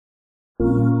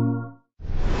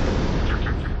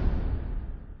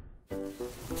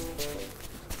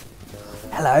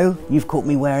Hello, you've caught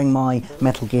me wearing my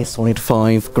Metal Gear Solid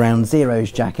 5 Ground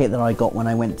Zeroes jacket that I got when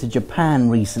I went to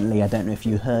Japan recently. I don't know if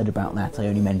you heard about that, I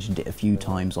only mentioned it a few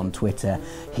times on Twitter.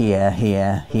 Here,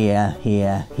 here, here,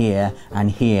 here, here, and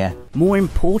here. More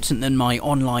important than my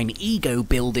online ego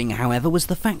building, however, was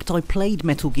the fact I played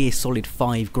Metal Gear Solid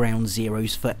 5 Ground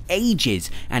Zeroes for ages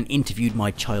and interviewed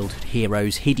my childhood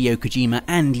heroes Hideo Kojima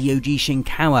and Yoji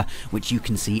Shinkawa, which you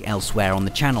can see elsewhere on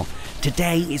the channel.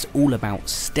 Today is all about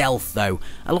stealth though.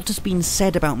 A lot has been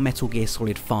said about Metal Gear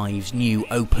Solid 5's new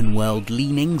open world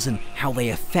leanings and how they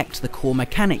affect the core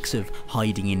mechanics of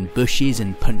hiding in bushes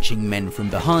and punching men from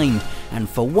behind, and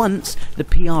for once the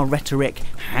PR rhetoric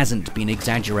hasn't been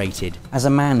exaggerated. As a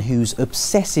man who's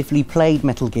obsessively played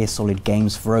Metal Gear Solid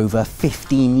games for over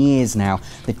 15 years now,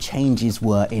 the changes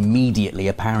were immediately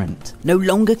apparent. No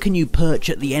longer can you perch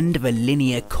at the end of a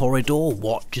linear corridor,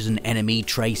 watch as an enemy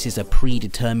traces a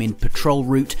predetermined patrol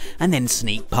route, and then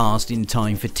sneak past in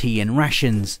time for tea and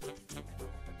rations.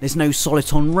 There's no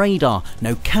Soliton radar,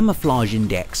 no camouflage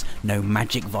index, no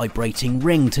magic vibrating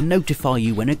ring to notify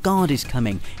you when a guard is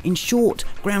coming. In short,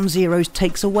 Ground Zeroes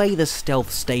takes away the stealth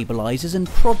stabilizers and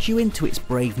prods you into its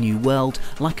brave new world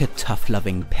like a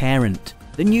tough-loving parent.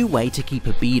 The new way to keep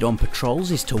a bead on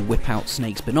patrols is to whip out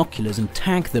Snake's binoculars and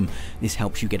tag them. This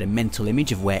helps you get a mental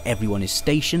image of where everyone is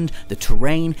stationed, the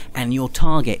terrain, and your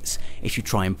targets. If you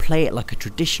try and play it like a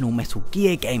traditional Metal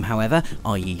Gear game, however,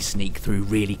 i.e. sneak through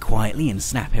really quietly and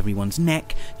snap everyone's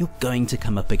neck, you're going to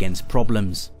come up against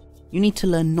problems. You need to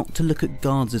learn not to look at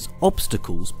guards as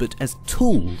obstacles, but as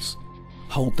tools.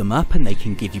 Hold them up and they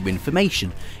can give you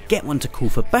information. Get one to call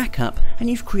for backup and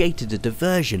you've created a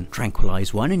diversion.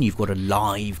 Tranquilize one and you've got a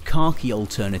live, khaki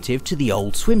alternative to the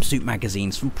old swimsuit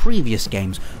magazines from previous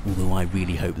games, although I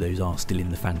really hope those are still in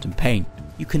the Phantom Pain.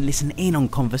 You can listen in on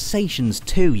conversations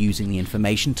too, using the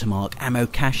information to mark ammo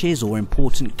caches or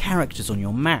important characters on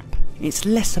your map. It's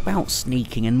less about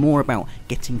sneaking and more about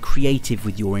getting creative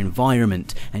with your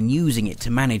environment and using it to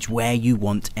manage where you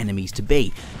want enemies to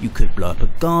be. You could blow up a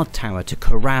guard tower to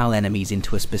corral enemies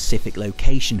into a specific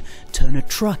location, turn a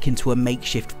truck into a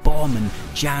makeshift bomb and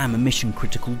jam a mission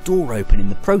critical door open in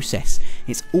the process.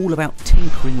 It's all about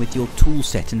tinkering with your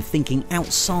toolset and thinking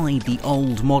outside the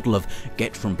old model of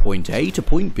get from point A to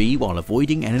point B while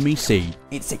avoiding enemy C.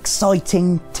 It's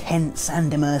exciting, tense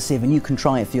and immersive, and you can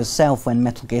try it for yourself when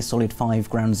Metal Gear Solid 5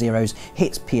 Ground Zeroes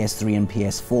hits PS3 and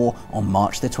PS4 on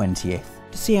March the 20th.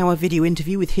 To see our video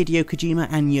interview with Hideo Kojima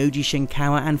and Yoji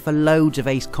Shinkawa, and for loads of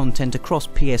Ace content across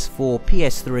PS4,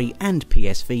 PS3 and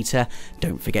PS Vita,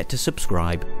 don't forget to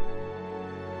subscribe.